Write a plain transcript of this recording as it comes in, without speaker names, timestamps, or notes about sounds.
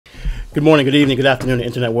Good morning, good evening, good afternoon,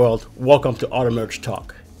 internet world. Welcome to Auto Merch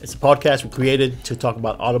Talk. It's a podcast we created to talk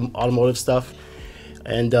about automotive stuff.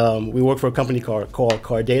 And we work for a company called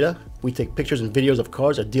Car Data. We take pictures and videos of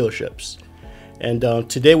cars at dealerships. And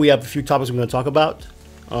today we have a few topics we're going to talk about.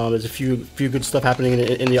 There's a few good stuff happening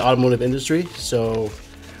in the automotive industry. So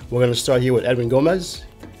we're going to start here with Edwin Gomez.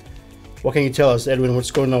 What can you tell us, Edwin?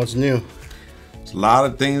 What's going on? What's new? There's a lot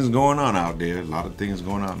of things going on out there.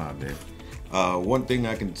 One thing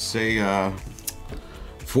I can say,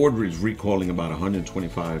 Ford is recalling about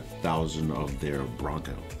 125,000 of their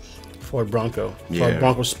Broncos. Ford Bronco. Yeah. Ford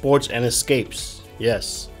Bronco Sports and Escapes.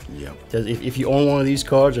 Yes. Yep. If you own one of these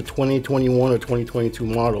cars, a 2021 or 2022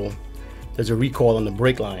 model, there's a recall on the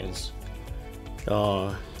brake lines.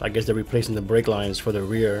 I guess they're replacing the brake lines for the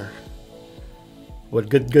rear. What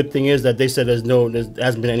good thing is that they said there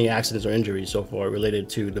hasn't been any accidents or injuries so far related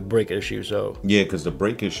to the brake issue. So yeah, because the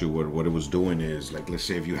brake issue, what it was doing is, like, let's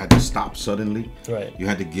say if you had to stop suddenly, right, you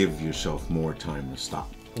had to give yourself more time to stop.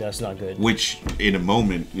 That's not good. Which, in a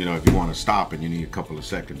moment, if you want to stop and you need a couple of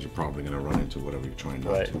seconds, you're probably going to run into whatever you're trying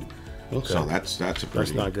not to. Okay. So that's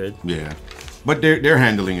not good. Yeah, but they're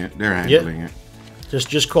handling it. It.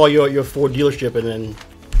 Just call your Ford dealership and then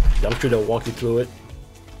I'm sure they'll walk you through it.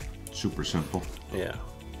 Super simple. Yeah.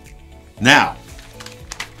 Now,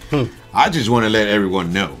 I just want to let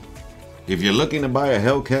everyone know, if you're looking to buy a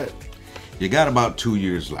Hellcat, you got about 2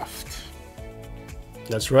 years left.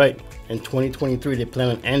 That's right. In 2023, they plan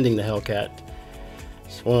on ending the Hellcat.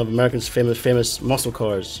 It's one of America's famous muscle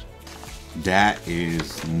cars. That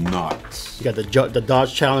is nuts. You got the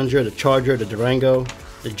Dodge Challenger, the Charger, the Durango,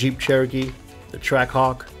 the Jeep Cherokee, the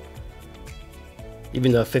Trackhawk,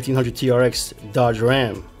 even the 1500 TRX Dodge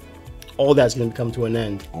Ram. All that's going to come to an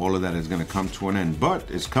end. All of that is going to come to an end, but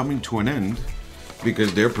it's coming to an end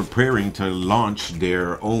because they're preparing to launch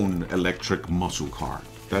their own electric muscle car.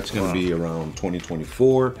 That's going to be around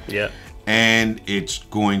 2024. Yeah. And it's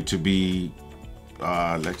going to be,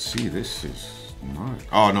 let's see, this is not,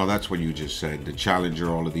 oh no, that's what you just said, the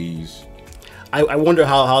Challenger, all of these. I wonder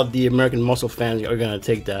how the American muscle fans are going to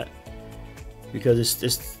take that, because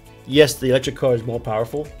it's yes, the electric car is more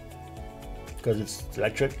powerful because it's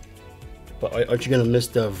electric. But aren't you gonna miss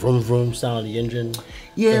the vroom vroom sound of the engine?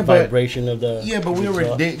 Yeah, the vibration of the. Yeah, but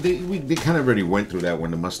they kind of already went through that when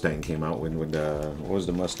the Mustang came out. When the what was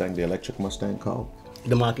the Mustang, the electric Mustang called?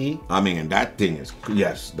 The Mach-E. I mean, and that thing is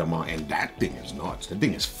and that thing is nuts. The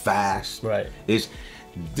thing is fast. Right. Is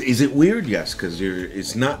it weird? Yes, because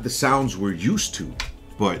it's not the sounds we're used to,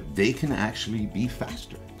 but they can actually be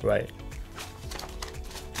faster. Right.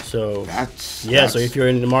 So that's so if you're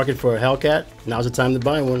in the market for a Hellcat, now's the time to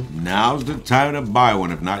buy one. Now's the time to buy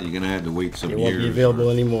one. If not, you're gonna have to wait some years. It won't be available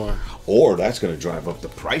anymore. Or that's gonna drive up the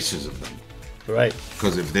prices of them. Right.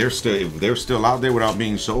 Because if they're still out there without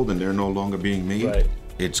being sold and they're no longer being made,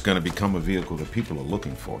 it's gonna become a vehicle that people are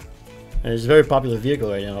looking for. And it's a very popular vehicle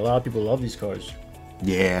right now. A lot of people love these cars.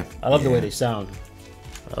 Yeah. I love the way they sound.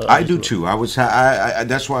 I do too. I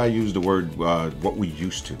that's why I use the word what we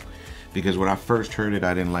used to. Because when I first heard it,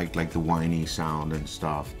 I didn't like the whiny sound and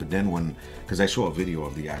stuff. But then because I saw a video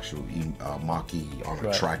of the actual Mach-E on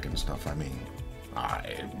a track and stuff. I mean,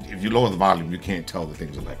 if you lower the volume, you can't tell the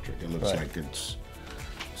thing's electric. It looks like it's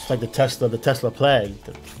like the Tesla Plaid,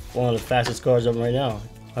 one of the fastest cars up right now.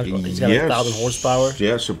 It's got 1,000 horsepower.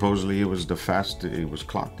 Yeah, supposedly it was the fastest. It was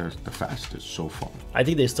clocked as the fastest so far. I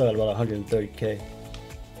think they start at about 130K.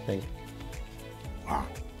 I think. Wow.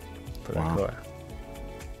 For that car.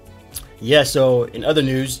 Yeah, so in other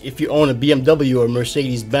news, if you own a BMW or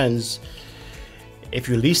Mercedes-Benz, if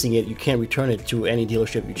you're leasing it, you can't return it to any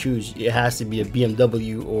dealership you choose. It has to be a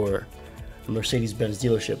BMW or a Mercedes-Benz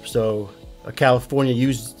dealership. So a California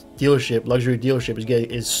used dealership, luxury dealership,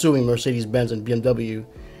 is suing Mercedes-Benz and BMW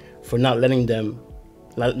for not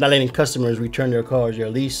letting customers return their cars,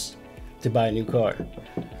 their lease, to buy a new car.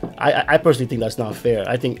 I personally think that's not fair.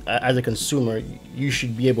 I think as a consumer, you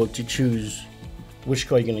should be able to choose which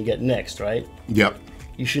car you're going to get next, right? Yep.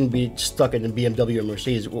 You shouldn't be stuck in a BMW or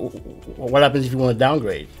Mercedes. What happens if you want to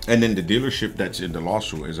downgrade? And then the dealership that's in the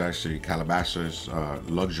lawsuit is actually Calabasas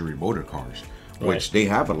Luxury Motor Cars, which they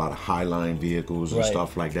have a lot of Highline vehicles and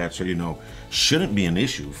stuff like that. So, shouldn't be an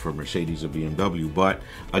issue for Mercedes or BMW. But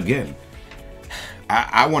again,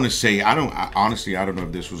 I want to say, honestly, I don't know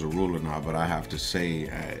if this was a rule or not, but I have to say,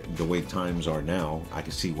 the way times are now, I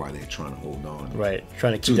can see why they're trying to hold on. Right,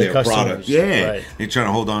 trying to keep their product. Yeah, right. They're trying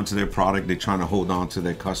to hold on to their product. They're trying to hold on to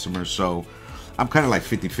their customers. So I'm kind of like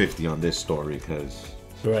 50-50 on this story because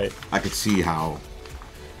I could see how,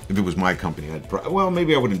 if it was my company,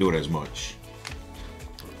 maybe I wouldn't do it as much.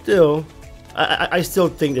 Still, I still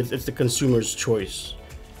think that it's the consumer's choice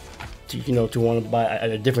to want to buy at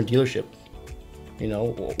a different dealership.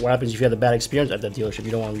 What happens if you had a bad experience at that dealership?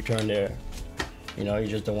 You don't want to return there. You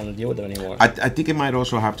just don't want to deal with them anymore. I think it might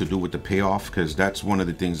also have to do with the payoff, because that's one of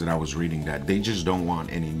the things that I was reading, that they just don't want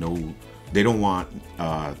they don't want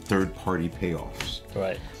third-party payoffs.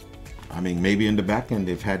 Right. I mean, maybe in the back end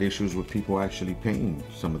they've had issues with people actually paying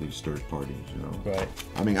some of these third parties. Right.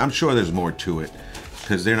 I mean, I'm sure there's more to it,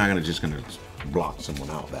 because they're not just gonna block someone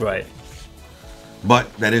out. Right.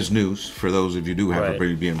 But that is news for those of you who do have a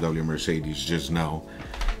BMW or Mercedes. Just know,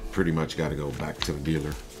 pretty much got to go back to the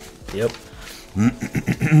dealer. Yep.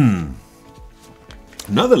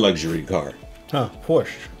 Another luxury car.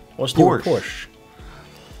 Porsche. What's new with Porsche?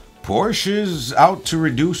 Porsche's out to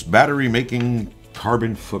reduce battery making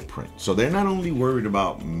carbon footprint. So they're not only worried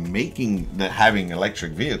about having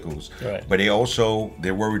electric vehicles, but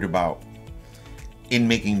they're worried about in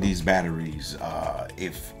making these batteries.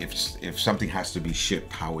 If something has to be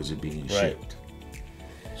shipped, how is it being shipped?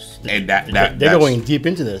 And they're going deep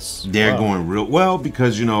into this. They're going real well,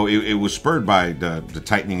 because it was spurred by the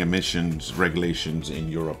tightening emissions regulations in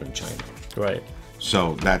Europe and China. Right.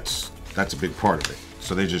 So that's a big part of it.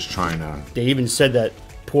 So they're just trying to. They even said that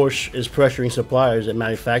Porsche is pressuring suppliers and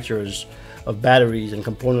manufacturers of batteries and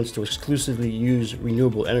components to exclusively use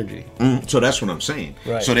renewable energy. So that's what I'm saying.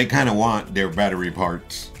 Right. So they kind of want their battery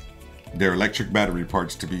parts, their electric battery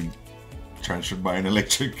parts, to be transferred by an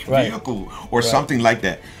electric vehicle or something like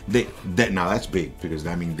that. Now that's big, because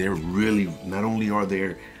I mean, they're really, not only are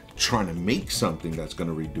they trying to make something that's going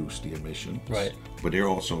to reduce the emissions, but they're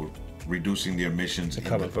also reducing the emissions in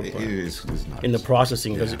the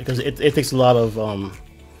processing, because it takes a lot of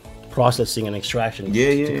processing and extraction. And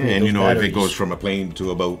if it goes from a plane to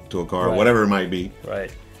a boat to a car, whatever it might be,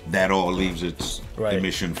 that all leaves its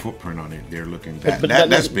emission footprint on it. They're looking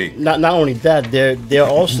that's big. Not only that, they're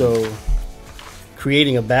also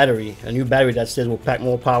creating a new battery that says will pack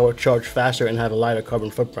more power, charge faster, and have a lighter carbon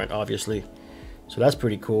footprint, obviously. So that's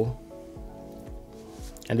pretty cool.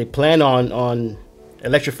 And they plan on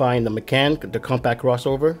electrifying the Macan, the compact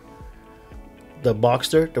crossover, the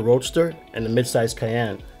Boxster, the Roadster, and the midsize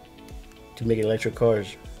Cayenne to make electric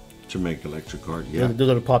cars. To make electric cars, yeah. Those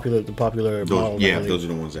are the popular models. Yeah, those are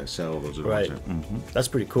the ones that sell. Those are the ones that. That's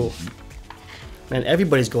pretty cool. Man,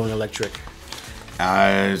 everybody's going electric.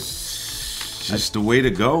 It's just the way to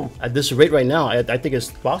go. At this rate right now, I think it's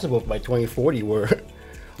possible by 2040 we're.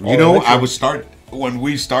 When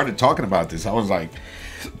we started talking about this, I was like,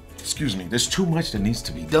 excuse me, there's too much that needs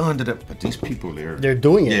to be done. But these people, they're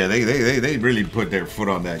doing it. Yeah, they really put their foot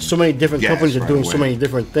on that. So many different companies are doing so many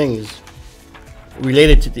different things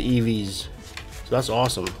related to the EVs. So that's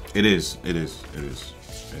awesome. It is.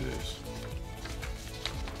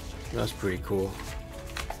 That's pretty cool.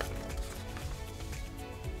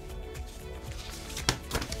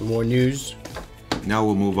 More news. Now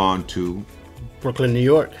we'll move on to Brooklyn, New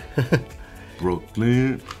York.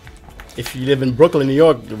 Brooklyn. If you live in Brooklyn, New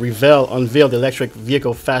York, the Revell unveiled the electric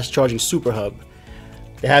vehicle fast charging super hub.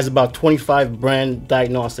 It has about 25 brand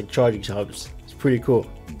diagnostic charging hubs. It's pretty cool.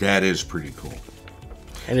 That is pretty cool.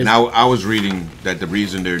 And now I was reading that the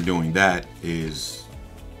reason they're doing that is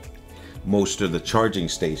most of the charging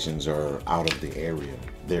stations are out of the area.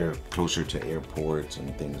 They're closer to airports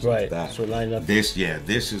and things like that. So line up. This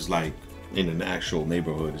is like in an actual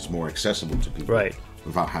neighborhood. It's more accessible to people,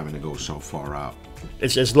 without having to go so far out.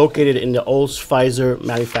 It's located in the old Pfizer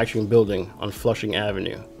manufacturing building on Flushing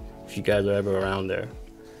Avenue. If you guys are ever around there.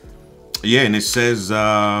 Yeah, and it says,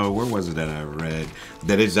 where was it that I read?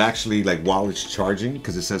 That it's actually like while it's charging,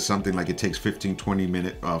 because it says something like it takes 15 to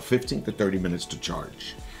 30 minutes to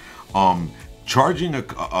charge. Charging a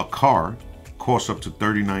car costs up to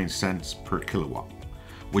 39 cents per kilowatt,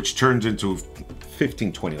 which turns into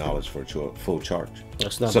 $15-20 for a full charge.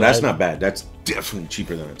 That's not bad. That's definitely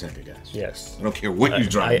cheaper than a tank of gas. Yes. I don't care what you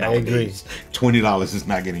drive nowadays. I agree. $20 is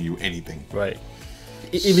not getting you anything. Right.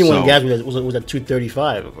 Even when gas was at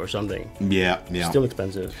 $2.35 or something. Yeah. Still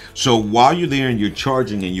expensive. So while you're there and you're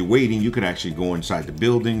charging and you're waiting, you could actually go inside the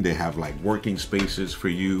building. They have like working spaces for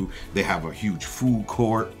you. They have a huge food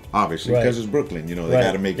court, obviously, because it's Brooklyn. They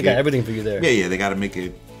got to make it. They got everything for you there. Yeah. They got to make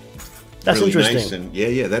it. That's really interesting.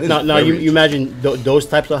 Nice and, that is. Now you imagine those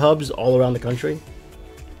types of hubs all around the country.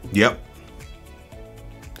 Yep.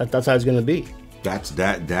 That's how it's going to be.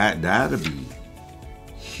 That'll be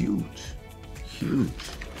huge.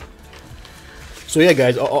 So yeah,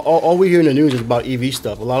 guys, all we hear in the news is about EV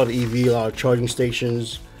stuff. A lot of EV, a lot of charging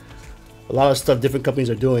stations, a lot of stuff different companies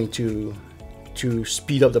are doing to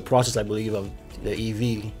speed up the process, I believe, of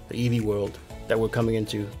the EV world that we're coming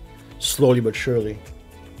into slowly but surely.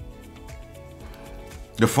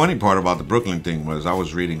 The funny part about the Brooklyn thing was I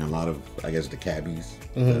was reading a lot of, I guess, the cabbies.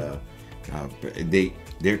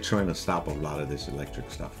 They're trying to stop a lot of this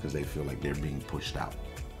electric stuff because they feel like they're being pushed out.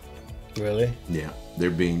 Really? Yeah,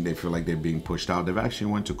 they feel like they're being pushed out. They've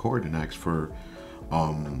actually went to court and asked for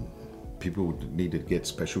people would need to get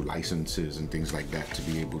special licenses and things like that to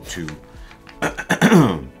be able to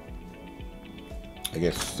I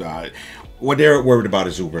guess what they're worried about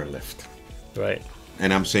is Uber and Lyft. Right.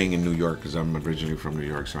 And I'm saying in New York because I'm originally from New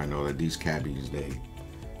York, so I know that these cabbies, they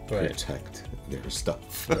protect their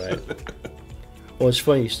stuff. Right. Well, it's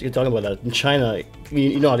funny you're talking about that. In China,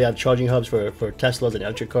 you know, they have charging hubs for Teslas and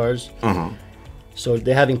electric cars. So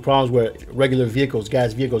they're having problems where regular vehicles,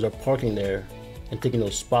 gas vehicles, are parking there and taking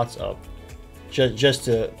those spots up, just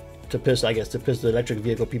to piss the electric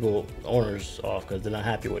vehicle people owners off because they're not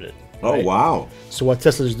happy with it. Right? Oh wow! So what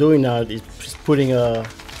Tesla's doing now is putting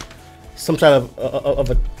some type of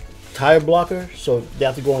a tire blocker, so they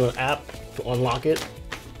have to go on an app to unlock it.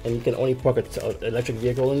 And you can only park an electric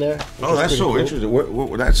vehicle in there. Oh, that's so interesting.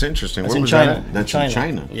 That's interesting. That's Where in was China. that? That's in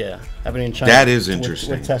China. Yeah, happening in China. That is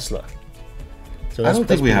interesting. With Tesla. So I don't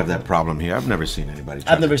think we have that problem here. I've never seen anybody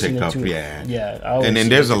try to pick up. Yeah. And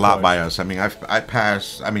there's a lot by us. I mean, I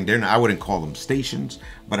pass. I mean, I wouldn't call them stations,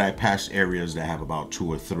 but I pass areas that have about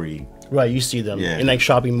 2 or 3. Right, you see them in like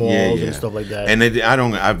shopping malls and stuff like that. And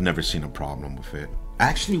I've never seen a problem with it.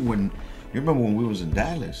 Actually, you remember when we was in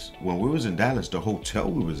Dallas? When we was in Dallas, the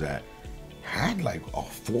hotel we was at had like a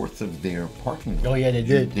fourth of their parking lot. Oh yeah, they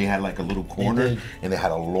did. They had like a little corner, and they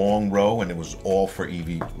had a long row, and it was all for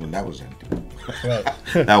EV. When that was empty. Right.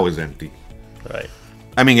 That was empty. Right.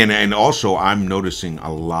 I mean, and also I'm noticing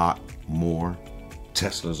a lot more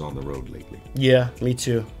Teslas on the road lately. Yeah, me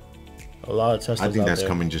too. A lot of Teslas. I think that's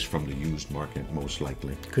coming just from the used market, most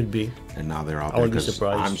likely. Could be. And now they're out I there wouldn't be because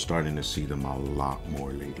surprised. I'm starting to see them a lot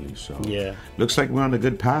more lately. So yeah, looks like we're on a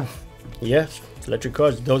good path. Yes, electric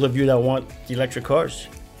cars. Those of you that want the electric cars,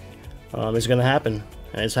 it's gonna happen,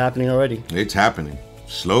 and it's happening already. It's happening,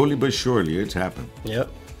 slowly but surely. It's happening.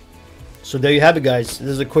 Yep. So there you have it, guys. This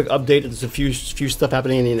is a quick update. There's a few stuff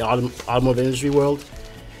happening in the automotive industry world.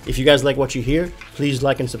 If you guys like what you hear, please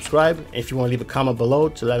like and subscribe. If you want to leave a comment below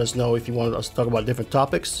to let us know if you want us to talk about different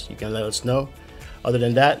topics, you can let us know. Other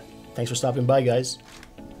than that, thanks for stopping by, guys.